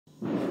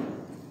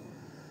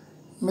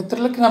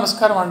మిత్రులకి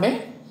నమస్కారం అండి.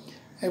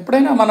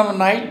 ఎప్పుడైనా మనం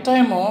నైట్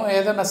టైము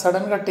ఏదైనా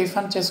సడన్గా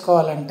టిఫిన్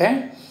చేసుకోవాలంటే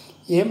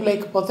ఏం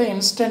లేకపోతే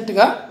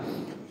ఇన్స్టెంట్గా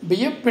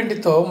బియ్యం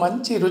పిండితో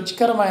మంచి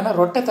రుచికరమైన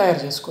రొట్టె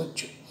తయారు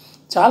చేసుకోవచ్చు.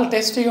 చాలా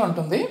టేస్టీగా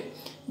ఉంటుంది.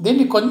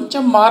 దీన్ని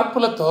కొంచెం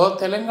మార్పులతో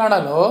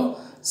తెలంగాణలో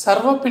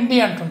సర్వపిండి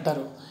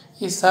అంటుంటారు.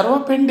 ఈ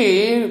సర్వపిండి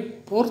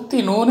పూర్తి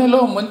నూనెలో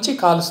ముంచి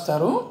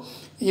కాలుస్తారు.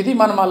 ఇది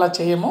మనం అలా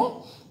చేయము.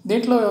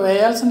 దీంట్లో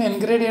వేయాల్సిన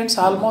ఇంగ్రీడియంట్స్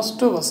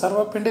ఆల్మోస్ట్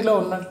సర్వపిండిలో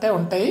ఉన్నట్టే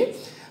ఉంటాయి.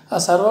 ఆ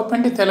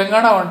సర్వపిండి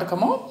తెలంగాణ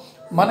వంటకము.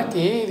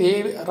 మనకి ఇది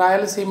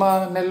రాయలసీమ,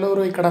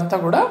 నెల్లూరు ఇక్కడంతా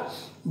కూడా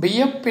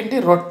బియ్యం పిండి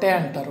రొట్టె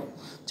అంటారు.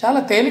 చాలా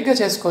తేలిగ్గా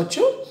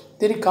చేసుకోవచ్చు.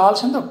 దీనికి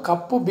కావాల్సింది ఒక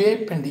కప్పు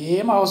బియ్యం పిండి,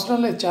 ఏం అవసరం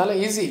లేదు, చాలా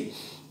ఈజీ.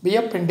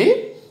 బియ్యం పిండి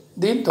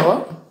దీంతో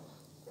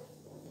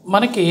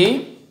మనకి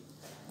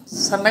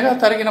సన్నగా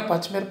తరిగిన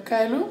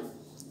పచ్చిమిరపకాయలు,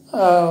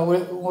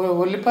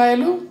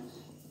 ఉల్లిపాయలు,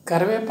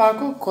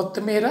 కరివేపాకు,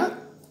 కొత్తిమీర,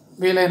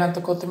 వీలైనంత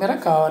కొత్తిమీర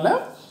కావాలా.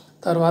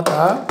 తర్వాత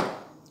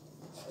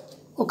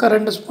ఒక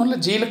 2 స్పూన్ల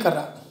జీలకర్ర,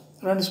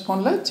 1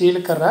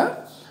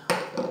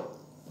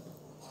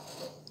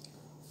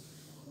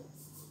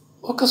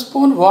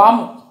 స్పూన్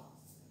వాము,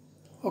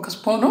 1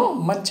 స్పూను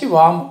మంచి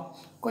వాము.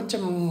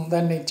 కొంచెం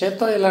దాన్ని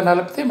చేత్తో ఇలా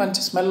నలిపితే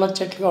మంచి స్మెల్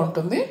వచ్చేట్లుగా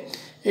ఉంటుంది.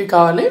 ఇవి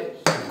కావాలి.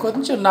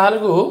 కొంచెం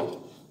 4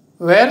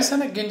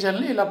 వేరుశనగ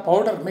గింజల్ని ఇలా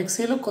పౌడర్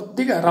మిక్సీలో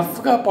కొద్దిగా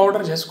రఫ్గా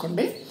పౌడర్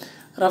చేసుకోండి.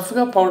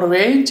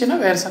 వేయించిన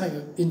వేరుశనగ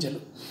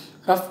గింజలు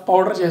రఫ్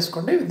పౌడర్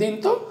చేసుకోండి.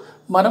 దీంతో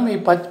మనం ఈ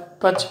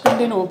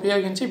పచ్చిపిండిని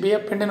ఉపయోగించి,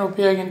 బియ్యం పిండిని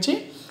ఉపయోగించి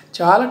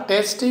చాలా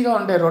టేస్టీగా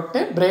ఉండే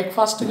రొట్టె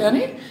బ్రేక్ఫాస్ట్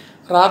కానీ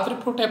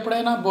రాత్రిపూట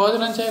ఎప్పుడైనా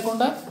భోజనం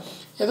చేయకుండా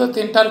ఏదో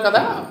తింటారు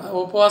కదా,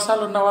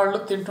 ఉపవాసాలు ఉన్నవాళ్ళు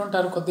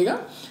తింటుంటారు కొద్దిగా.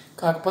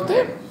 కాకపోతే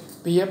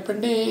బియ్యం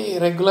పిండి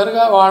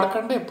రెగ్యులర్గా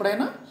వాడకండి,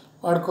 ఎప్పుడైనా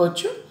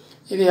వాడుకోవచ్చు.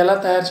 ఇది ఎలా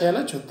తయారు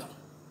చేయాలో చూద్దాం.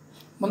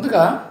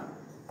 ముందుగా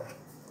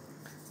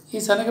ఈ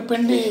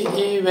శనగపిండి,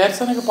 ఈ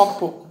వేరుశనగ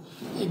పప్పు,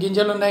 ఈ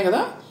గింజలు ఉన్నాయి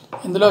కదా,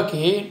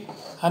 ఇందులోకి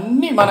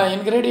అన్నీ మన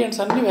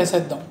ఇంగ్రీడియంట్స్ అన్నీ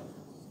వేసేద్దాం.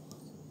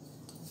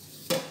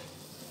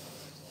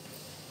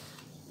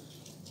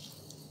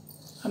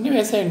 అన్నీ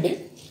వేసేయండి.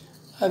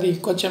 అది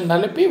కొంచెం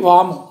నలిపి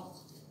వాము,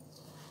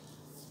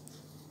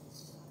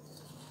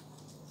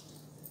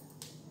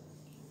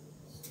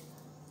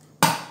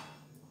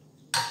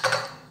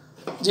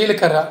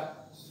 జీలకర్ర,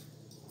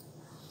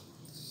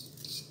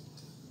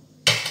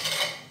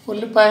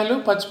 ఉల్లిపాయలు,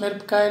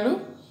 పచ్చిమిరపకాయలు,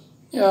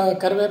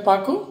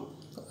 కరివేపాకు,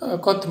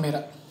 కొత్తిమీర,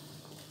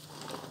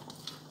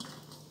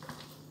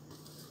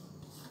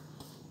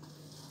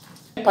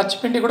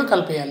 పచ్చిపిండి కూడా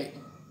కలిపేయాలి.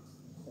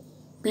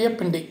 బియ్యం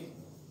పిండి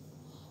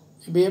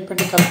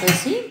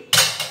కలిపేసి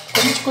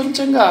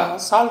కొంచెంగా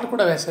సాల్ట్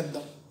కూడా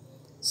వేసేద్దాం.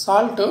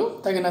 సాల్ట్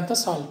తగినంత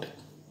సాల్ట్,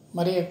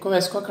 మరీ ఎక్కువ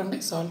వేసుకోకండి.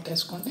 సాల్ట్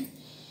వేసుకోండి.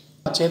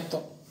 చేత్తో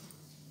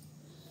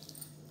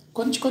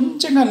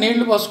కొంచెంగా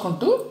నీళ్లు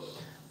పోసుకుంటూ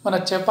మన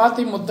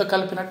చపాతీ ముద్ద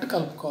కలిపినట్టు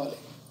కలుపుకోవాలి.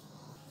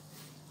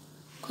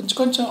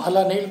 కొంచెం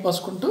అలా నీళ్లు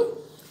పోసుకుంటూ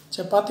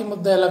చపాతీ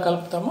ముద్ద ఎలా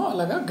కలుపుతామో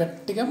అలాగా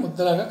గట్టిగా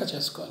ముద్దలాగా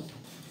చేసుకోవాలి.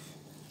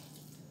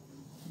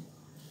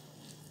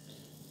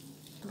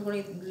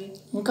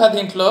 ఇంకా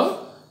దీంట్లో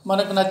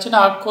మనకు నచ్చిన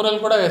ఆకుకూరలు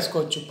కూడా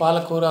వేసుకోవచ్చు.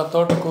 పాలకూర,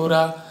 తోటకూర,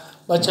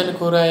 బచ్చలి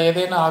కూర,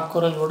 ఏదైనా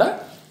ఆకుకూరలు కూడా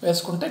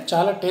వేసుకుంటే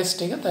చాలా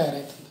టేస్టీగా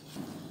తయారవుతుంది.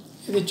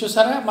 ఇది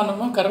చూసారా,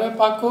 మనము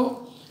కరివేపాకు,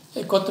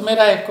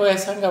 కొత్తిమీర ఎక్కువ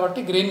వేసాం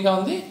కాబట్టి గ్రీన్గా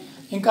ఉంది.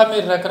 ఇంకా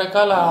మీరు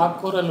రకరకాల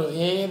ఆకుకూరలు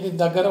ఏది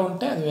దగ్గర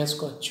ఉంటే అది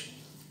వేసుకోవచ్చు.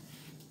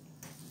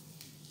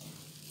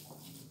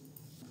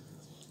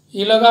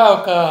 ఈలోగా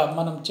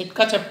మనం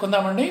చిట్కా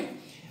చెప్పుకుందామండి.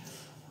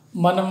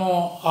 మనము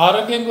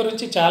ఆరోగ్యం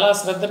గురించి చాలా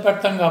శ్రద్ధ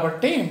పెడతాం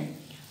కాబట్టి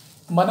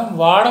మనం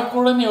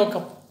వాడకూడని ఒక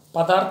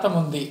పదార్థం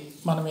ఉంది.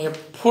 మనం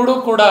ఎప్పుడూ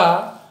కూడా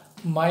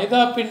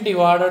మైదా పిండి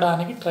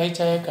వాడడానికి ట్రై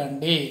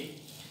చేయకండి.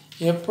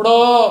 ఎప్పుడో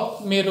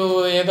మీరు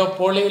ఏదో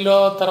పోళీలో,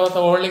 తర్వాత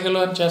ఓళిగలు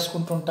అని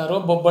చేసుకుంటుంటారు,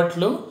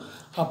 బొబ్బట్లు,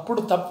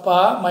 అప్పుడు తప్ప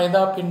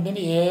మైదా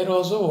పిండిని ఏ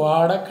రోజు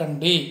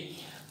వాడకండి.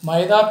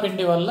 మైదా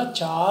పిండి వల్ల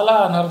చాలా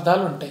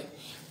అనర్థాలు ఉంటాయి.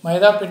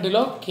 మైదా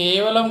పిండిలో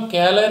కేవలం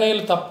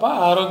క్యాలరీలు తప్ప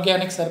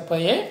ఆరోగ్యానికి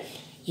సరిపోయే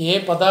ఏ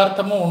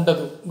పదార్థము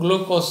ఉండదు.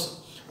 గ్లూకోజ్,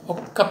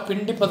 ఒక్క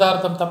పిండి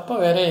పదార్థం తప్ప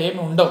వేరే ఏమి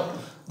ఉండవు.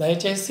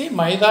 దయచేసి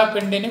మైదా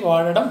పిండిని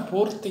వాడడం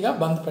పూర్తిగా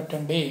బంద్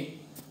పెట్టండి.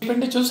 ఈ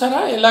పిండి చూసారా,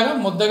 ఇలాగా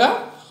ముద్దగా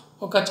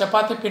ఒక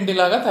చపాతీ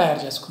పిండిలాగా తయారు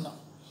చేసుకున్నాం.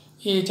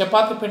 ఈ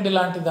చపాతీ పిండి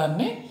లాంటి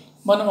దాన్ని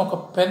మనం ఒక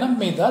పెనం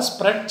మీద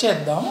స్ప్రెడ్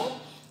చేద్దాము.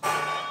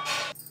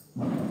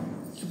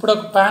 ఇప్పుడు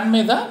ఒక ప్యాన్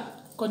మీద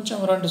కొంచెం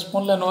 2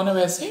 స్పూన్ల నూనె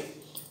వేసి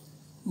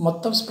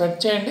మొత్తం స్ప్రెడ్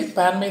చేయండి.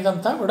 ప్యాన్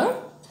మీదంతా కూడా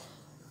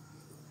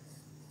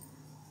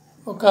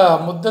ఒక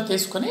ముద్ద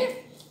తీసుకొని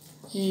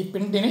ఈ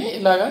పిండిని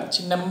ఇలాగా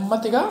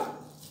నెమ్మదిగా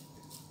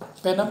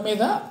పెనం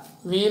మీద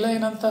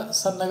వీలైనంత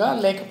సన్నగా,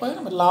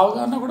 లేకపోయినా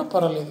లావుగానే కూడా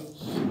పర్వాలేదు,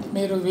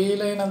 మీరు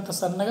వీలైనంత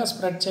సన్నగా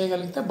స్ప్రెడ్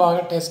చేయగలిగితే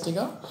బాగా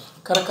టేస్టీగా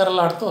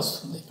కరకరలాడుతూ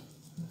వస్తుంది.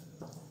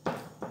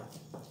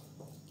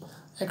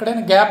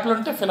 ఎక్కడైనా గ్యాప్లు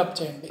ఉంటే ఫిలప్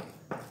చేయండి.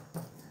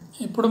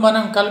 ఇప్పుడు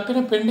మనం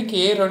కలిపిన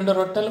పిండికి 2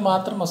 రొట్టెలు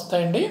మాత్రం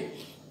వస్తాయండి.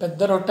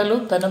 పెద్ద రొట్టెలు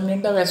పెనం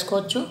నిండా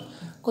వేసుకోవచ్చు,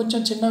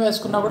 కొంచెం చిన్న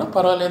వేసుకున్నా కూడా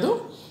పర్వాలేదు.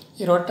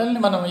 ఈ రొట్టెల్ని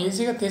మనం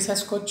ఈజీగా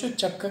తీసేసుకోవచ్చు.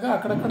 చక్కగా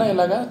అక్కడక్కడ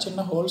ఇలాగా చిన్న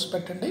హోల్స్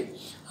పెట్టండి.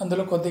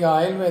 అందులో కొద్దిగా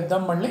ఆయిల్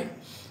వేద్దాం. మళ్ళీ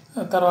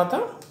తర్వాత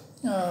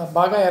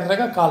బాగా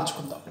ఎర్రగా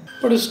కాల్చుకుందాం.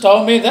 ఇప్పుడు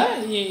స్టవ్ మీద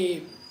ఈ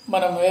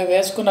మనం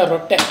వేసుకున్న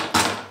రొట్టె,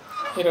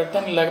 ఈ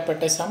రొట్టెని ఇలాగ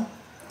పెట్టేసాం.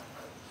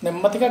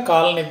 నెమ్మదిగా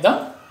కాలనిద్దాం.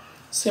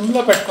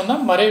 సిమ్లో పెట్టుకుందాం,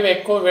 మరీ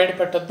ఎక్కువ వేడి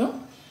పెట్టద్దు.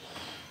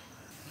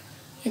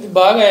 ఇది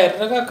బాగా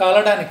ఎర్రగా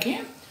కాలడానికి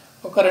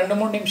ఒక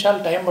 2-3 నిమిషాలు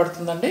టైం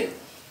పడుతుందండి.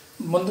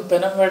 ముందు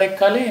పెనం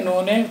వేడెక్కాలి,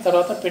 నూనె,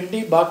 తర్వాత పిండి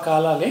బాగా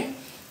కాలాలి.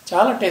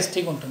 చాలా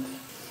టేస్టీగా ఉంటుంది.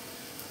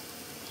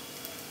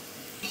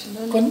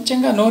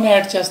 కొంచెంగా నూనె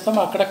యాడ్ చేస్తాం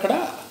అక్కడక్కడ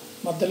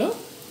మధ్యలో.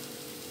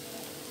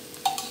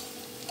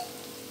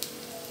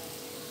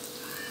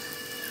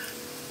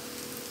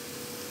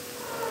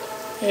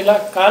 ఇలా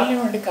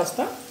కాలనివ్వండి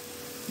కాస్త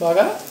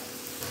బాగా.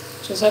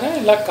 చూసారా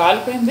ఇలా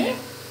కాలిపోయింది.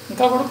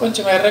 ఇంకా కూడా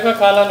కొంచెం ఎర్రగా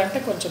కాలాలంటే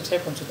కొంచెం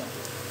సేపు ఉంచుదాం.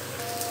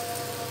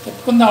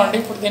 తిప్పుకుందామండి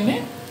ఇప్పుడు దీన్ని.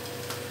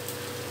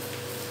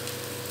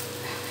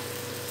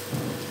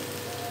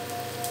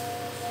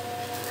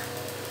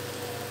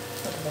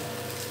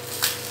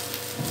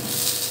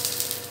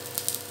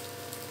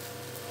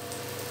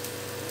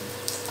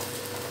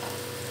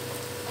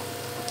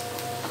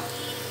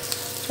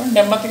 చూడండి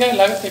నెమ్మదిగా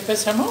ఇలాగ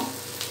తిప్పేసాము.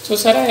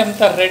 చూసారా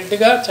ఎంత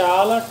రెడ్గా,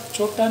 చాలా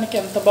చూడటానికి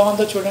ఎంత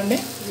బాగుందో చూడండి.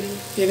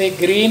 ఇది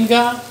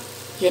గ్రీన్గా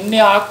ఎన్ని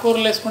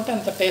ఆకుకూరలు వేసుకుంటే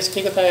అంత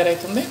టేస్టీగా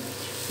తయారవుతుంది.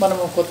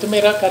 మనము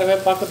కొత్తిమీర,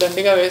 కరివేపాకు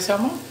దండిగా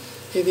వేసాము.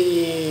 ఇది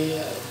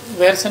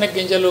వేరుశనగ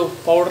గింజలు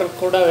పౌడర్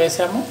కూడా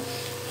వేసాము.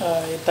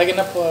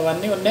 తగిన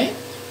అవన్నీ ఉన్నాయి.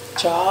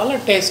 చాలా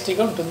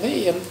టేస్టీగా ఉంటుంది.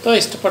 ఎంతో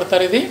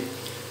ఇష్టపడతారు. ఇది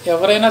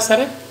ఎవరైనా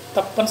సరే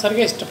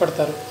తప్పనిసరిగా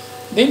ఇష్టపడతారు.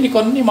 దీన్ని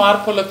కొన్ని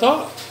మార్పులతో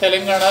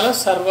తెలంగాణలో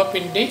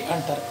సర్వపిండి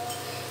అంటారు.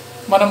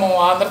 మనము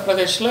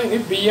ఆంధ్రప్రదేశ్లో ఇది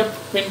బియ్యం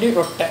పిండి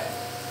రొట్టె.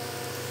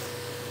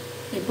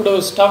 ఇప్పుడు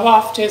స్టవ్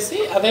ఆఫ్ చేసి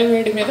అదే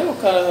వేడి మీద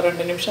ఒక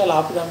 2 నిమిషాలు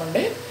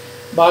ఆపుదామండి.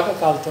 బాగా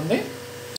కాలుతుంది.